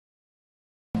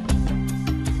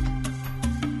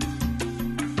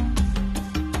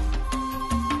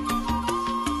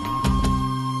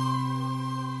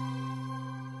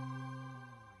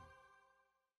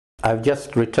I've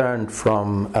just returned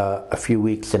from a few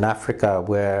weeks in Africa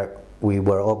where we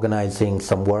were organizing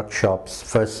some workshops,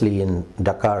 firstly in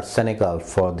Dakar, Senegal,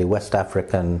 for the West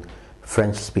African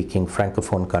French-speaking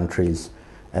Francophone countries,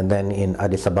 and then in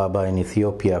Addis Ababa in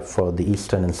Ethiopia for the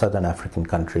Eastern and Southern African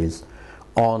countries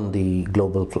on the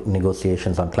global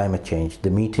negotiations on climate change. The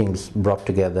meetings brought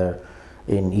together,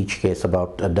 in each case,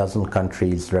 about a dozen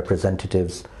countries'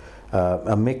 representatives,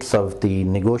 a mix of the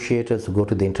negotiators who go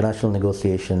to the international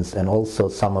negotiations and also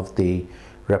some of the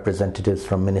representatives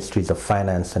from ministries of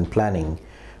finance and planning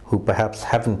who perhaps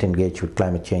haven't engaged with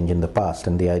climate change in the past,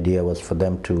 and the idea was for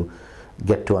them to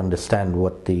get to understand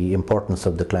what the importance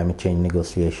of the climate change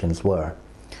negotiations were.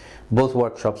 Both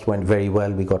workshops went very well.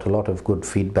 We got a lot of good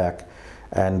feedback,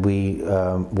 and we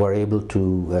were able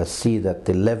to see that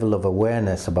the level of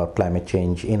awareness about climate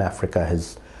change in Africa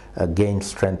has gained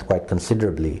strength quite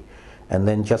considerably. And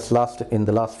then just in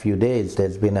the last few days,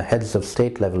 there's been a heads of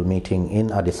state level meeting in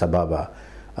Addis Ababa,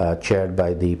 chaired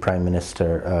by the Prime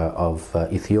Minister of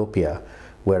Ethiopia,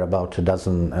 where about a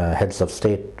dozen heads of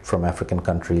state from African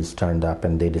countries turned up,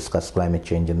 and they discussed climate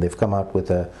change, and they've come out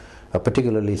with a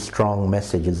particularly strong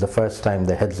message. It's the first time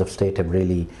the heads of state have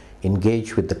really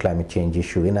engaged with the climate change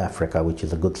issue in Africa, which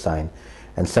is a good sign.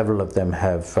 And several of them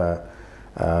have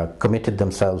committed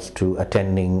themselves to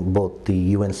attending both the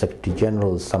UN Secretary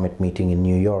General's summit meeting in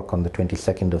New York on the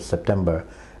 22nd of September,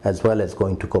 as well as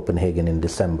going to Copenhagen in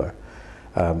December.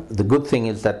 The good thing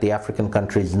is that the African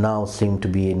countries now seem to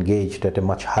be engaged at a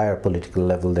much higher political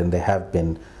level than they have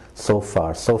been so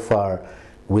far. So far,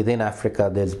 within Africa,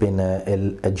 there's been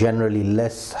a generally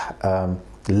less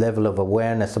level of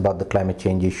awareness about the climate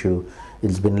change issue.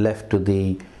 It's been left to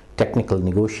the technical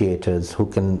negotiators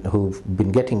who've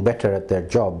been getting better at their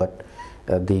job, but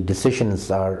the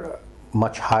decisions are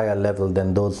much higher level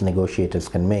than those negotiators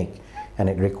can make, and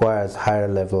it requires higher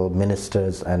level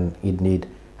ministers and indeed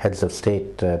heads of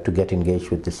state to get engaged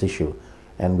with this issue.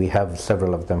 And we have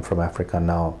several of them from Africa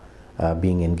now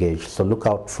being engaged. So look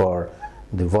out for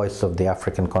the voice of the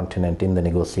African continent in the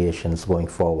negotiations going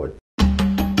forward.